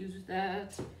need to use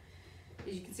that.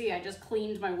 As you can see, I just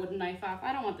cleaned my wooden knife off.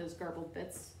 I don't want those garbled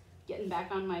bits getting back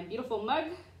on my beautiful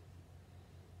mug.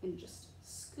 And just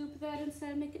scoop that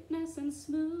inside, make it nice and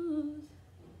smooth.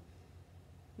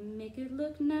 Make it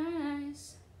look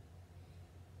nice.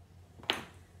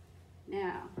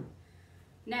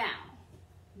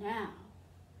 Now,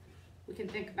 we can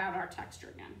think about our texture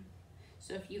again.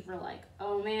 So if you were like,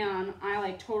 oh man, I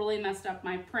like totally messed up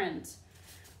my print,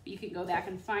 you can go back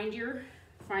and find your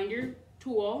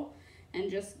tool and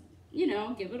just,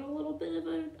 give it a little bit of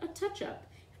a touch up.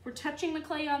 If we're touching the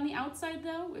clay on the outside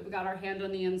though, we've got our hand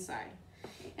on the inside.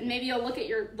 And maybe you'll look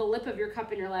at the lip of your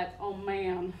cup and you're like, oh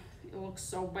man, it looks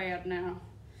so bad now.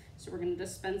 So we're gonna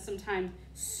just spend some time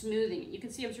smoothing it. You can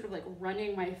see I'm sort of like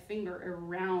running my finger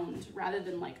around rather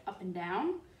than like up and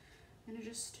down. I'm gonna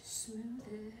just smooth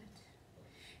it,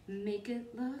 make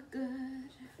it look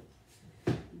good.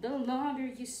 The longer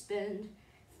you spend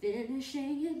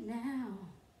finishing it now,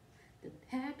 the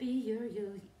happier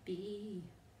you'll be.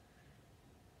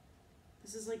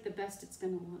 This is like the best it's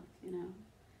gonna look,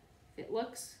 If it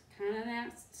looks kind of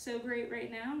not so great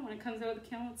right now, when it comes out of the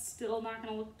kiln, it's still not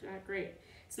gonna look that great.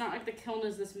 It's not like the kiln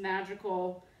is this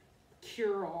magical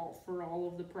cure-all for all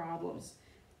of the problems.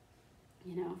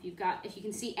 If you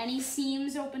can see any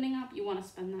seams opening up, you want to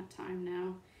spend that time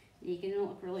now. You can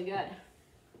look really good.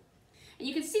 And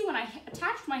you can see when I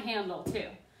attached my handle too,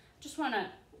 just want to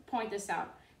point this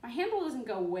out. My handle doesn't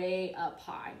go way up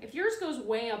high. If yours goes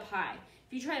way up high,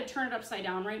 if you try to turn it upside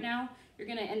down right now, you're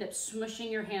going to end up smushing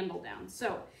your handle down.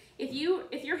 So if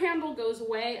your handle goes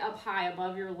way up high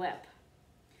above your lip,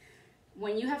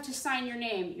 when you have to sign your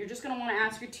name, you're just going to want to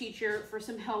ask your teacher for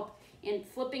some help in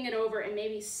flipping it over and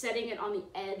maybe setting it on the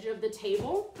edge of the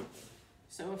table.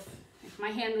 So if my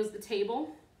hand was the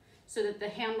table, so that the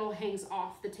handle hangs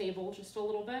off the table just a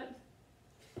little bit.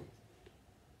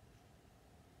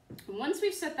 And once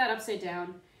we've set that upside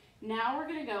down, now we're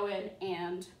going to go in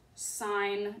and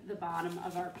sign the bottom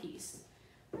of our piece.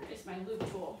 It's my loop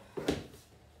tool.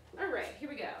 All right, here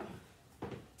we go.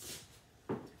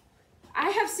 I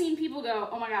have seen people go,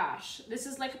 oh my gosh, this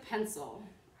is like a pencil.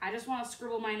 I just want to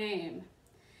scribble my name.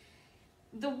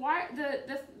 The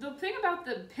thing about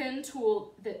the pen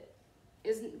tool that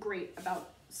isn't great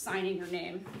about signing your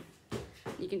name,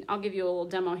 I'll give you a little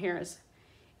demo here, is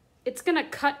it's gonna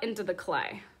cut into the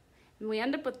clay. And we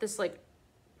end up with this like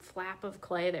flap of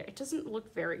clay there. It doesn't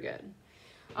look very good.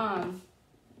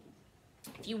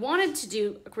 If you wanted to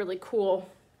do really cool,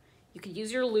 you could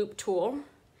use your loop tool.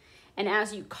 And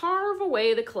as you carve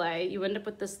away the clay, you end up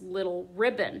with this little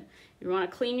ribbon. You want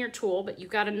to clean your tool, but you've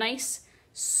got a nice,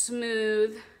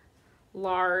 smooth,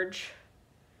 large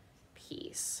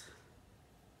piece.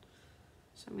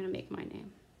 So I'm going to make my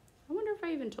name. I wonder if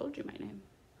I even told you my name.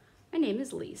 My name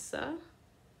is Lisa.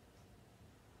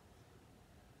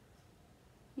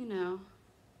 You know,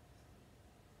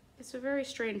 it's a very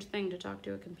strange thing to talk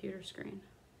to a computer screen.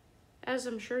 As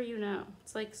I'm sure you know,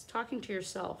 it's like talking to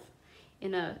yourself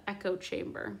in an echo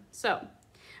chamber. So,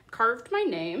 carved my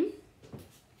name.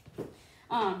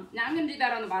 Now I'm gonna do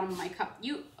that on the bottom of my cup.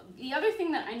 The other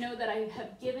thing that I know that I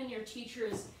have given your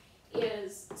teachers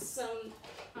is some,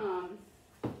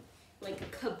 like a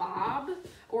kebab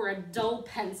or a dull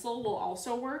pencil will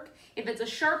also work. If it's a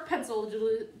sharp pencil,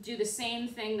 it'll do the same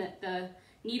thing that the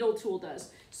needle tool does.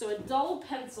 So a dull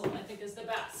pencil, I think, is the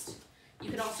best.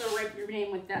 You can also write your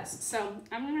name with this. So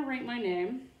I'm gonna write my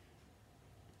name.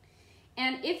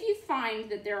 And if you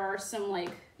find that there are some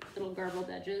like little garbled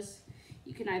edges,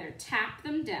 you can either tap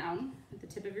them down with the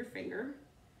tip of your finger.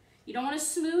 You don't want to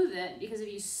smooth it because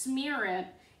if you smear it,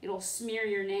 it'll smear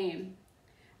your name.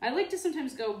 I like to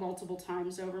sometimes go multiple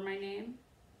times over my name.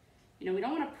 You know, we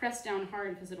don't want to press down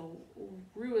hard because it'll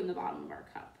ruin the bottom of our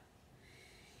cup.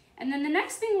 And then the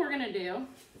next thing we're going to do,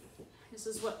 this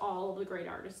is what all of the great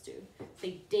artists do.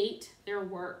 They date their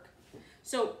work.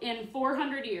 So in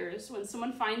 400 years, when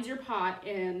someone finds your pot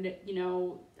and, you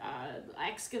know,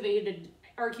 excavated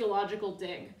archaeological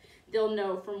dig, they'll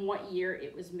know from what year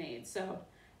it was made. So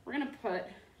we're gonna put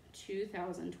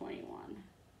 2021.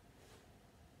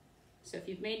 So if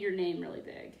you've made your name really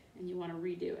big and you wanna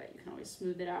redo it, you can always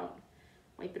smooth it out,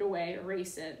 wipe it away,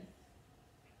 erase it.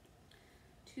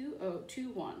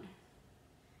 2021.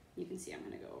 You can see I'm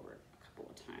gonna go over it a couple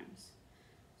of times.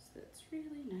 So that's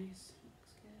really nice.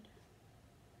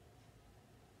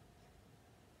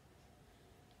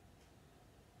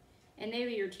 And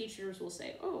maybe your teachers will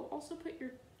say, oh, also put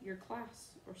your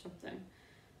class or something,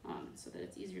 so that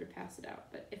it's easier to pass it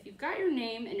out. But if you've got your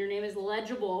name and your name is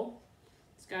legible,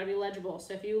 it's gotta be legible.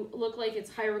 So if you look like it's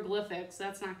hieroglyphics,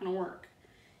 that's not gonna work.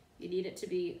 You need it to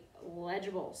be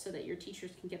legible so that your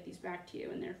teachers can get these back to you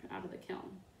and they're out of the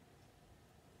kiln.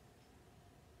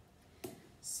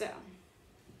 So,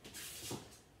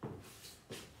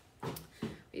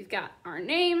 we've got our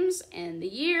names and the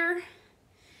year.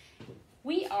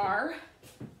 We are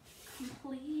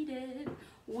completed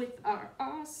with our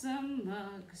awesome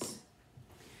mugs.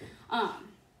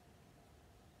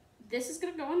 This is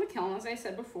gonna go in the kiln, as I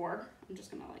said before. I'm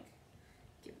just gonna like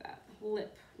give that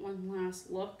lip one last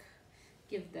look,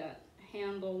 give that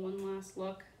handle one last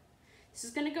look. This is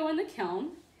gonna go in the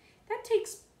kiln. That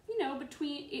takes, you know,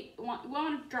 we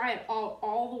want to dry it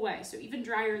all the way, so even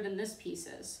drier than this piece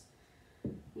is.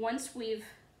 Once we've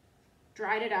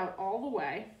dried it out all the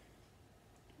way,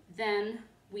 then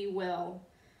we will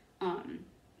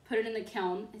put it in the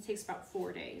kiln. It takes about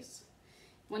 4 days.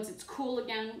 Once it's cool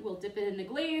again, we'll dip it in the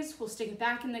glaze, we'll stick it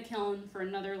back in the kiln for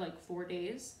another like 4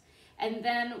 days, and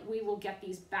then we will get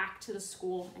these back to the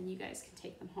school and you guys can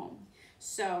take them home.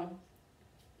 So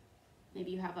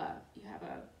maybe you have a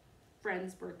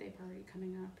friend's birthday party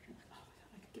coming up, you're like, oh my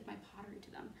God, I could give my pottery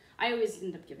to them. I always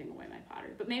end up giving away my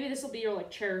pottery, but maybe this will be your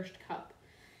like cherished cup.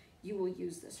 You will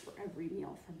use this for every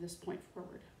meal from this point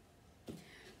forward.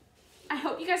 I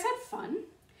hope you guys had fun,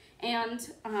 and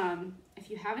if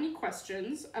you have any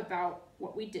questions about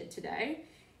what we did today,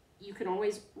 you can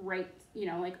always write, you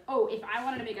know, like, oh, if I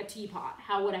wanted to make a teapot,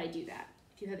 how would I do that?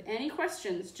 If you have any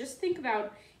questions, just think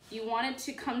about if you wanted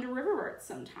to come to Riverwart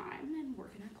sometime and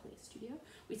work in a clay studio.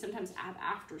 We sometimes have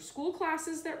after school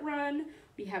classes that run.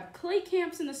 We have clay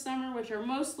camps in the summer, which are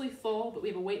mostly full, but we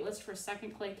have a wait list for a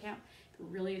second clay camp. If you're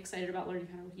really excited about learning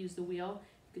how to use the wheel,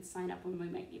 you could sign up and we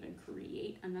might even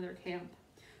create another camp.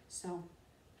 So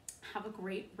have a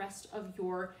great rest of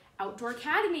your outdoor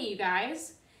academy, you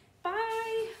guys.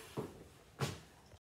 Bye.